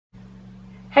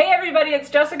everybody, it's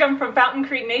Jessica. I'm from Fountain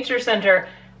Creek Nature Center.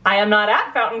 I am not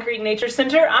at Fountain Creek Nature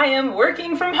Center. I am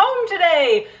working from home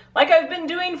today, like I've been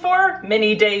doing for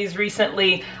many days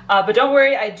recently. But don't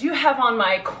worry, I do have on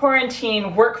my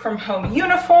quarantine work from home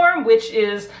uniform, which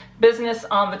is business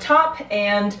on the top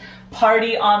and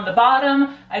party on the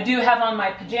bottom. I do have on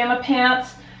my pajama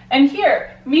pants. And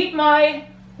here, meet my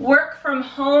work from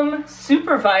home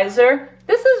supervisor.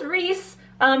 This is Reese.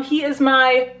 He is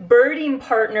my birding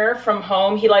partner from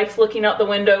home. He likes looking out the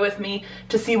window with me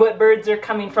to see what birds are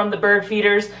coming from the bird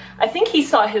feeders. I think he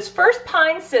saw his first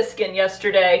pine siskin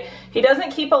yesterday. He doesn't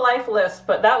keep a life list,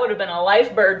 but that would have been a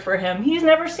life bird for him. He's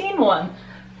never seen one.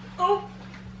 Oh,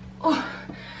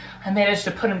 I managed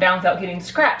to put him down without getting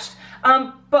scratched.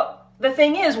 But the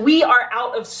thing is, we are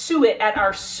out of suet at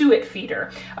our suet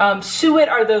feeder. Suet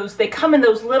are those, they come in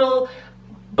those little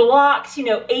blocks, you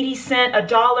know, 80 cents,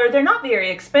 $1. They're not very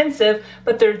expensive,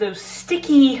 but they're those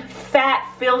sticky, fat,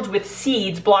 filled with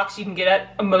seeds blocks you can get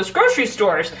at most grocery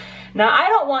stores. Now, I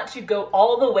don't want to go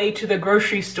all the way to the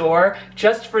grocery store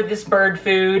just for this bird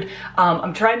food.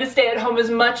 I'm trying to stay at home as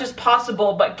much as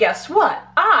possible, but guess what?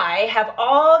 I have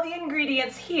all the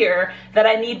ingredients here that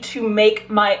I need to make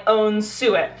my own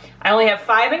suet. I only have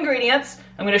 5 ingredients.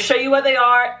 I'm going to show you what they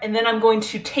are, and then I'm going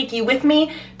to take you with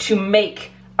me to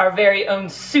make our very own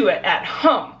suet at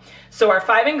home. So our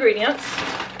 5 ingredients.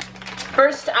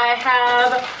 First, I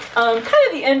have kind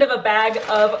of the end of a bag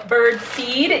of bird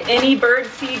seed. Any bird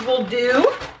seed will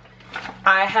do.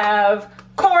 I have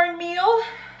cornmeal.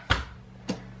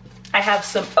 I have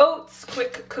some oats,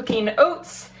 quick cooking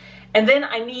oats. And then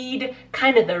I need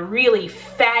kind of the really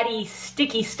fatty,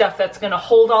 sticky stuff that's gonna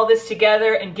hold all this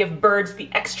together and give birds the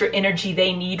extra energy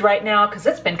they need right now, because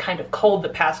it's been kind of cold the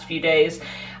past few days.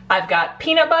 I've got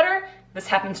peanut butter. This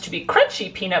happens to be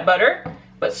crunchy peanut butter,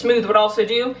 but smooth would also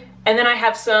do. And then I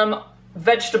have some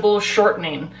vegetable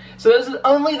shortening. So those are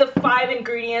only the 5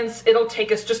 ingredients. It'll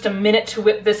take us just a minute to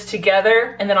whip this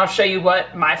together, and then I'll show you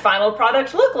what my final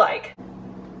product look like.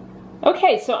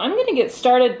 Okay, so I'm gonna get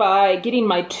started by getting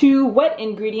my 2 wet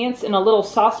ingredients in a little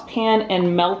saucepan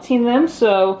and melting them.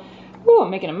 So, I'm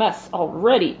making a mess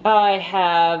already. I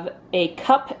have a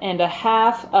 1.5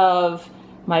 cups of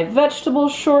my vegetable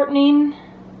shortening,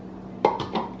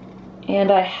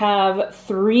 and I have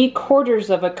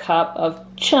 3/4 cup of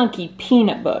chunky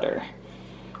peanut butter.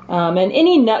 And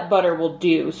any nut butter will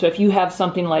do. So if you have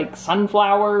something like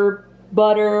sunflower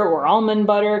butter or almond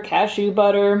butter, cashew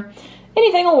butter,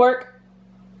 anything will work.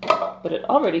 But it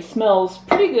already smells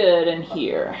pretty good in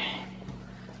here.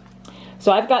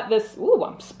 So I've got this,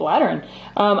 I'm splattering.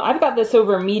 I've got this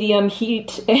over medium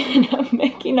heat and I'm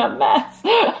making a mess.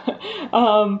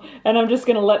 And I'm just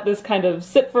gonna let this kind of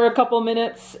sit for a couple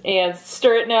minutes and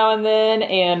stir it now and then,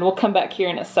 and we'll come back here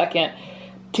in a second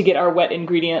to get our wet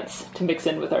ingredients to mix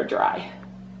in with our dry.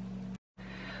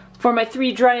 For my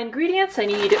 3 dry ingredients, I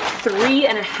need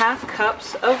 3.5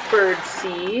 cups of bird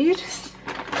seed.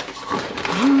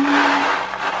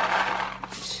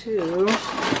 2,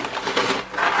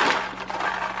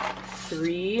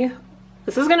 3.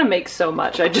 This is gonna make so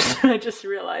much. I just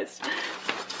realized.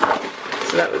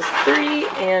 So that was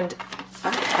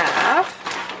 3.5.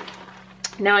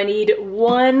 Now I need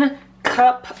 1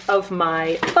 cup of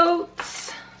my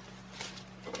oats.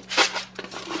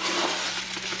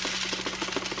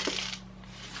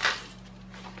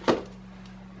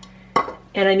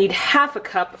 And I need 1/2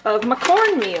 cup of my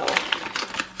cornmeal.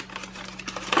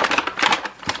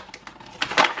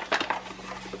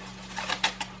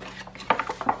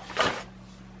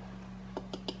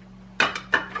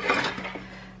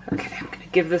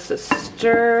 Give this a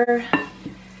stir.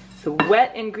 The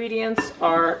wet ingredients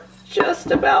are just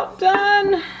about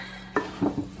done.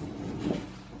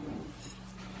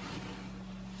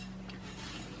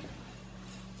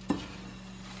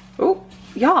 Oh,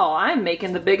 y'all, I'm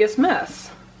making the biggest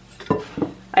mess.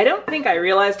 I don't think I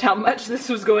realized how much this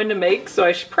was going to make, so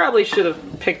I probably should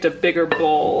have picked a bigger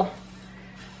bowl.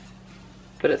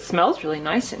 But it smells really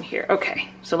nice in here. Okay,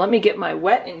 so let me get my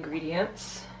wet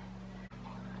ingredients.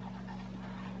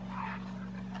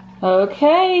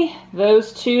 Okay,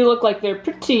 those 2 look like they're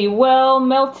pretty well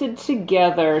melted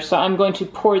together. So I'm going to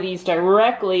pour these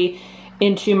directly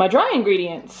into my dry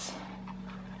ingredients.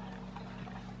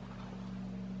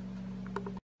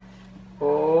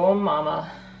 Oh, mama.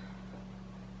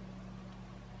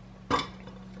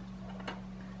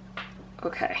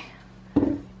 Okay.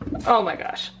 Oh my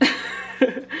gosh.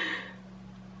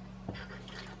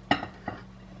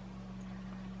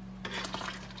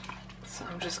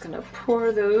 I'm just gonna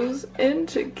pour those in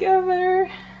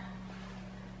together.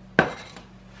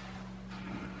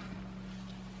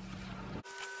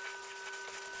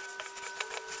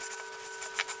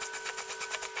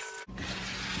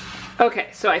 Okay,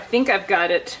 so I think I've got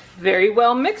it very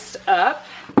well mixed up.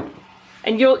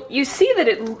 And you see that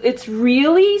it's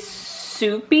really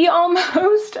soupy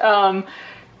almost.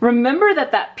 Remember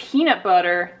that peanut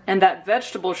butter and that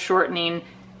vegetable shortening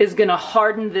is gonna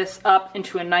harden this up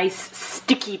into a nice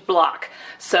sticky block.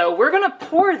 So we're gonna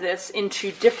pour this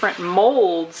into different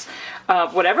molds.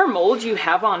 Whatever mold you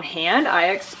have on hand. I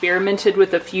experimented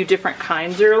with a few different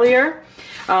kinds earlier.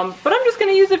 But I'm just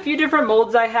gonna use a few different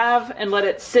molds I have and let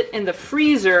it sit in the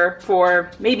freezer for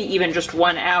maybe even just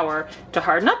 1 hour to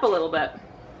harden up a little bit.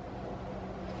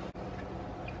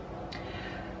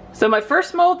 So my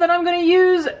first mold that I'm gonna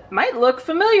use might look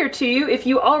familiar to you if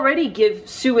you already give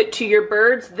suet to your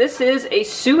birds. This is a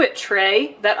suet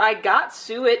tray that I got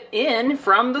suet in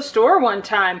from the store one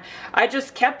time. I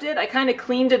just kept it, I kind of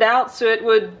cleaned it out so it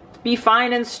would be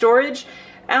fine in storage.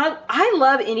 And I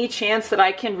love any chance that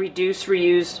I can reduce,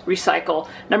 reuse, recycle.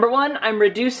 Number one, I'm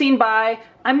reducing by,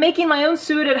 I'm making my own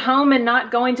suet at home and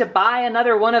not going to buy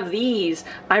another one of these.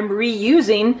 I'm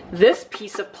reusing this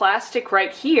piece of plastic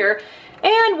right here.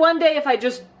 And one day if I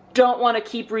just don't want to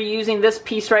keep reusing this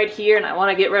piece right here and I want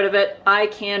to get rid of it, I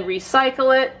can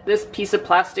recycle it. This piece of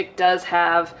plastic does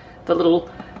have the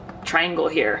little triangle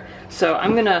here. So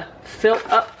I'm gonna fill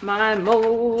up my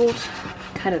mold,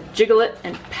 kind of jiggle it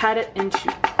and pat it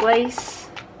into place.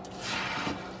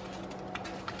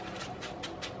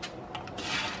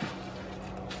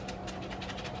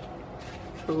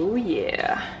 Oh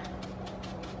yeah.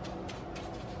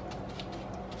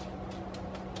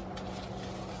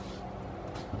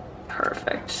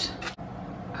 Perfect.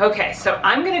 Okay, so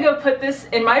I'm gonna go put this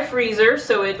in my freezer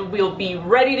so it will be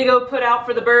ready to go put out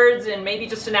for the birds in maybe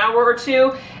just an hour or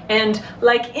two. And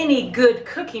like any good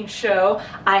cooking show,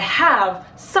 I have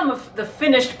some of the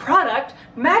finished product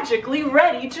magically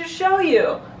ready to show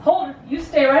you. Hold, you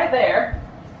stay right there.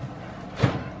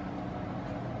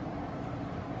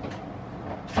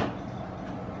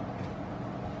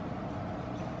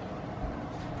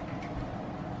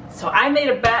 So I made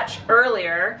a batch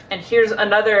earlier, and here's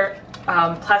another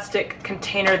plastic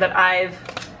container that I've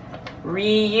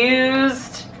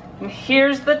reused. And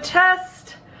here's the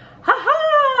test.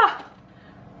 Ha-ha!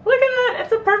 Look at that,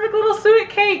 it's a perfect little suet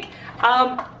cake.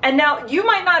 And now you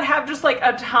might not have just like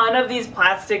a ton of these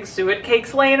plastic suet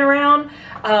cakes laying around.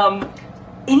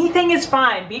 Anything is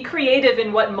fine. Be creative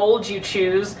in what mold you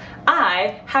choose.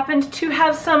 I happened to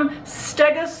have some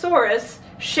Stegosaurus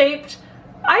shaped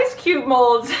ice cube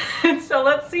molds. So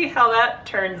let's see how that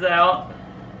turns out.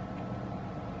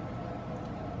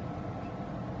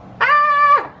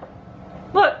 Ah!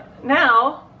 Look,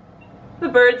 now the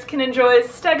birds can enjoy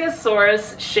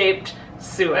Stegosaurus shaped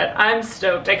suet. I'm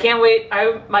stoked. I can't wait.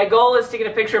 My goal is to get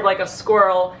a picture of like a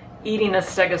squirrel eating a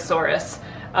Stegosaurus.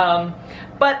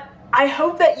 But I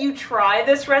hope that you try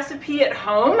this recipe at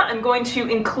home. I'm going to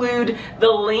include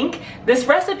the link. This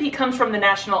recipe comes from the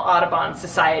National Audubon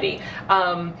Society.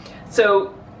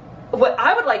 So what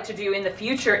I would like to do in the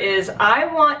future is I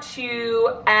want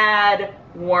to add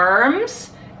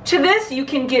worms to this. You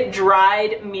can get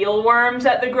dried mealworms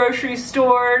at the grocery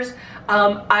stores.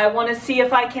 I want to see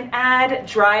if I can add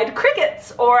dried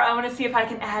crickets, or I want to see if I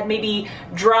can add maybe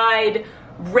dried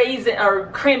raisin or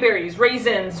cranberries,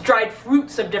 raisins, dried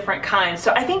fruits of different kinds.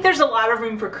 So I think there's a lot of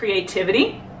room for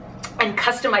creativity and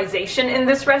customization in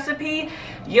this recipe.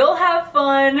 You'll have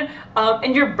fun,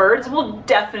 and your birds will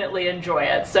definitely enjoy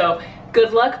it. So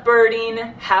good luck birding,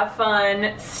 have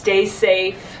fun, stay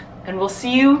safe, and we'll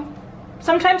see you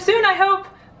sometime soon, I hope.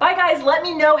 Bye guys, let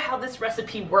me know how this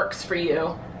recipe works for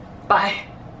you. Bye.